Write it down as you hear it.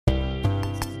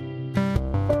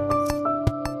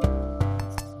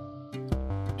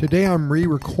Today I'm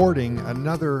re-recording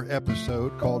another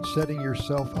episode called Setting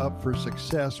Yourself Up for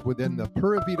Success Within the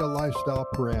Pura Vida Lifestyle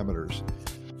Parameters.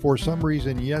 For some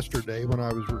reason yesterday when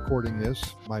I was recording this,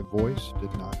 my voice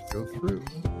did not go through.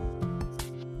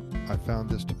 I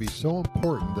found this to be so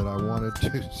important that I wanted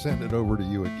to send it over to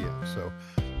you again. So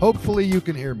hopefully you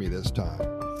can hear me this time.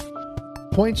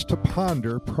 Points to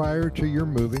ponder prior to your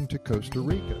moving to Costa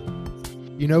Rica.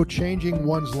 You know, changing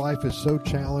one's life is so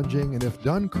challenging, and if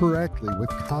done correctly with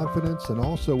confidence and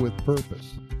also with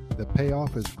purpose, the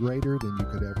payoff is greater than you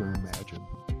could ever imagine.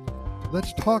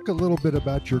 Let's talk a little bit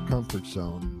about your comfort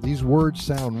zone. These words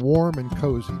sound warm and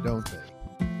cozy, don't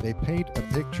they? They paint a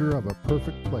picture of a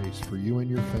perfect place for you and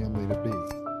your family to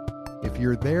be. If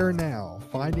you're there now,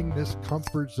 finding this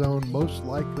comfort zone most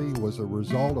likely was a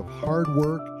result of hard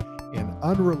work and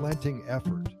unrelenting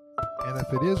effort. And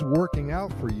if it is working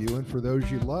out for you and for those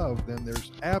you love, then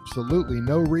there's absolutely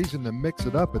no reason to mix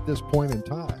it up at this point in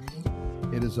time.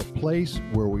 It is a place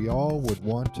where we all would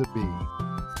want to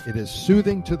be. It is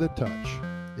soothing to the touch.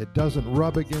 It doesn't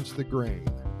rub against the grain.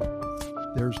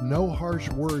 There's no harsh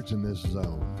words in this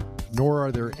zone, nor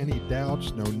are there any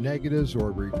doubts, no negatives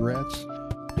or regrets.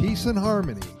 Peace and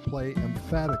harmony play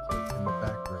emphatically in the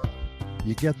background.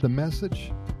 You get the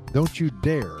message? Don't you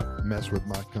dare mess with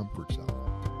my comfort zone.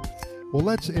 Well,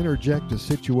 let's interject a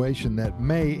situation that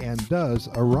may and does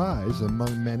arise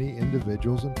among many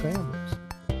individuals and families.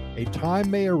 A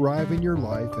time may arrive in your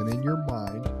life and in your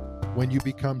mind when you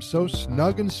become so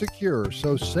snug and secure,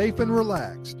 so safe and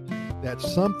relaxed, that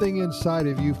something inside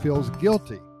of you feels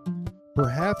guilty.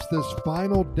 Perhaps this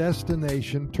final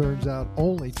destination turns out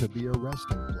only to be a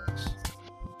resting place.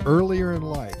 Earlier in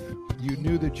life, you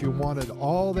knew that you wanted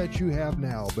all that you have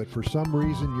now, but for some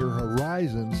reason your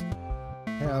horizons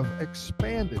have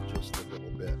expanded just a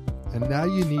little bit, and now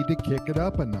you need to kick it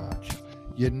up a notch.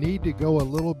 You need to go a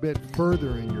little bit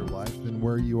further in your life than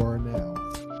where you are now.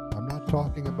 I'm not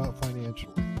talking about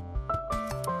financially.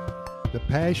 The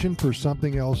passion for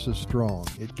something else is strong.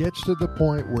 It gets to the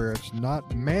point where it's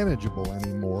not manageable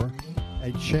anymore.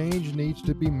 A change needs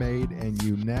to be made, and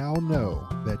you now know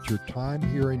that your time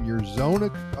here in your zone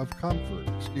of comfort,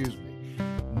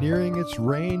 nearing its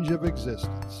range of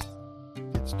existence.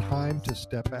 It's time to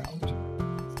step out.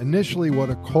 Initially, what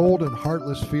a cold and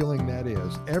heartless feeling that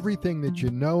is. Everything that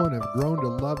you know and have grown to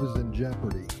love is in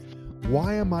jeopardy.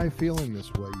 Why am I feeling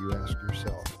this way, you ask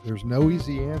yourself? There's no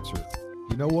easy answer.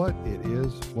 You know what? It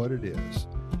is what it is.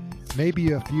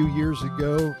 Maybe a few years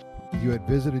ago, you had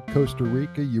visited Costa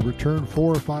Rica. You returned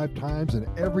 4 or 5 times, and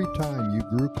every time you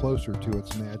grew closer to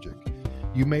its magic.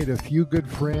 You made a few good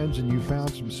friends, and you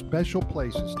found some special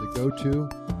places to go to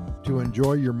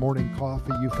enjoy your morning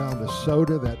coffee. You found a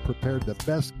soda that prepared the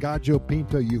best gallo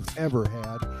pinto you've ever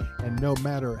had, and no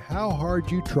matter how hard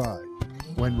you tried,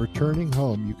 when returning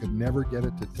home, you could never get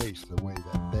it to taste the way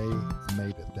that they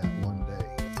made it that one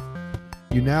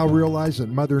day. You now realize that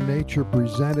Mother Nature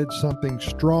presented something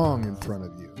strong in front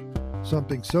of you,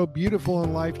 something so beautiful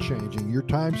and life-changing. Your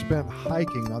time spent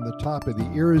hiking on the top of the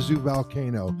Irazu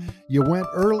volcano. You went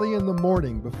early in the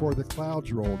morning before the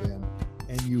clouds rolled in,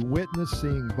 and you witnessed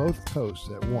seeing both coasts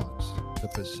at once, the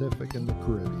Pacific and the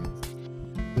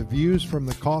Caribbean. The views from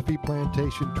the coffee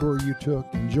plantation tour you took,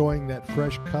 enjoying that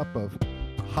fresh cup of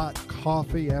hot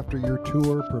coffee after your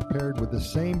tour, prepared with the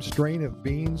same strain of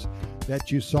beans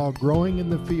that you saw growing in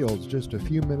the fields just a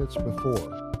few minutes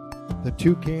before. The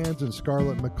toucans and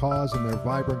scarlet macaws in their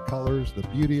vibrant colors, the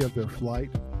beauty of their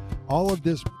flight, all of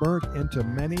this burnt into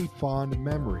many fond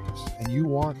memories, and you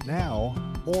want now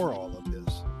more all of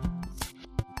this.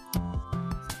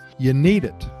 You need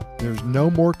it. There's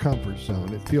no more comfort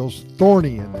zone. It feels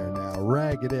thorny in there now,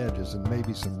 ragged edges and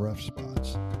maybe some rough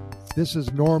spots. This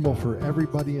is normal for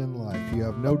everybody in life. You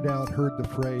have no doubt heard the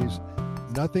phrase,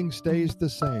 nothing stays the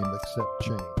same except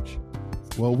change.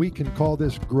 Well, we can call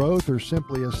this growth or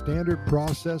simply a standard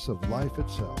process of life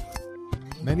itself.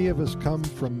 Many of us come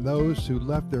from those who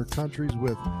left their countries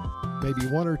with maybe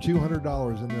 $100 or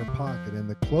 $200 in their pocket and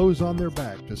the clothes on their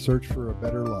back to search for a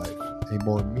better life, a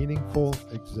more meaningful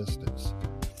existence.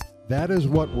 That is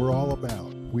what we're all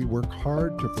about. We work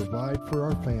hard to provide for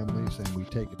our families, and we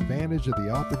take advantage of the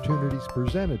opportunities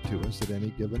presented to us at any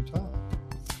given time.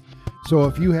 So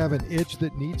if you have an itch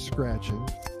that needs scratching,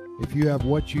 if you have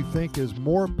what you think is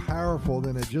more powerful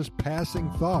than a just passing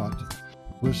thought,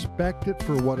 respect it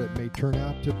for what it may turn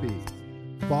out to be.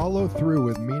 Follow through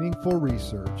with meaningful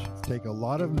research, take a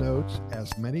lot of notes,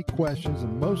 ask many questions,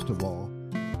 and most of all,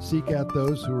 seek out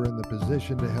those who are in the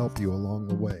position to help you along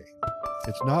the way.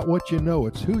 It's not what you know,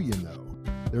 it's who you know.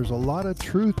 There's a lot of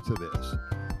truth to this.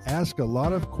 Ask a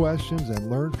lot of questions and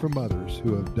learn from others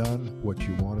who have done what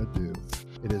you want to do.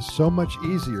 It is so much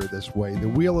easier this way. The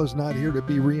wheel is not here to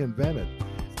be reinvented.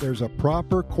 There's a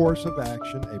proper course of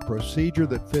action, a procedure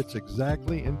that fits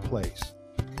exactly in place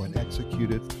when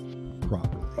executed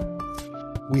properly.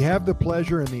 We have the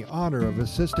pleasure and the honor of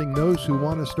assisting those who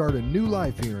want to start a new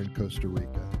life here in Costa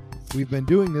Rica. We've been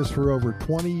doing this for over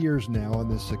 20 years now,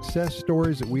 and the success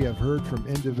stories that we have heard from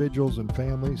individuals and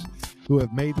families who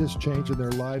have made this change in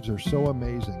their lives are so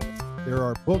amazing. There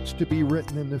are books to be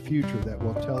written in the future that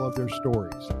will tell of their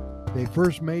stories. They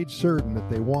first made certain that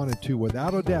they wanted to,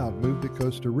 without a doubt, move to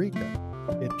Costa Rica.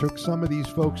 It took some of these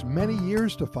folks many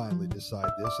years to finally decide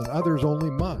this, and others only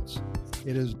months.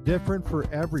 It is different for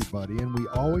everybody, and we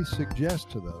always suggest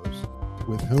to those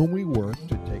with whom we work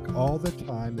to take all the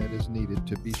time that is needed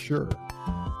to be sure.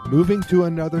 Moving to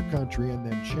another country and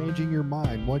then changing your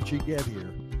mind once you get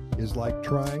here is like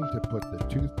trying to put the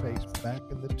toothpaste back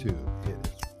in the tube. It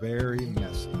is very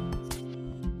messy.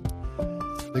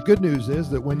 The good news is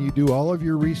that when you do all of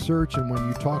your research and when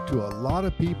you talk to a lot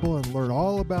of people and learn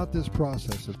all about this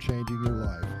process of changing your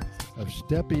life, of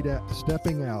stepping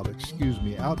out,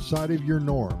 outside of your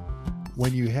norm,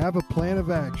 when you have a plan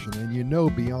of action and you know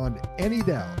beyond any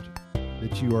doubt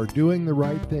that you are doing the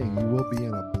right thing, you will be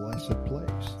in a blessed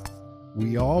place.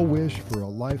 We all wish for a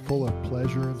life full of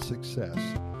pleasure and success.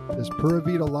 This Pura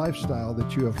Vida lifestyle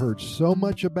that you have heard so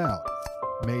much about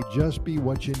may just be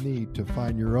what you need to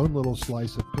find your own little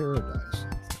slice of paradise.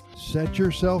 Set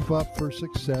yourself up for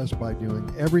success by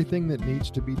doing everything that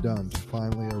needs to be done to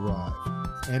finally arrive.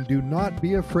 And do not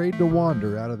be afraid to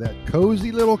wander out of that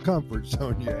cozy little comfort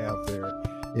zone you have there.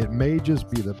 It may just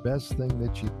be the best thing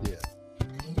that you did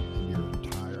in your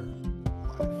entire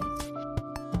life.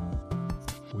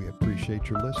 We appreciate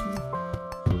your listening.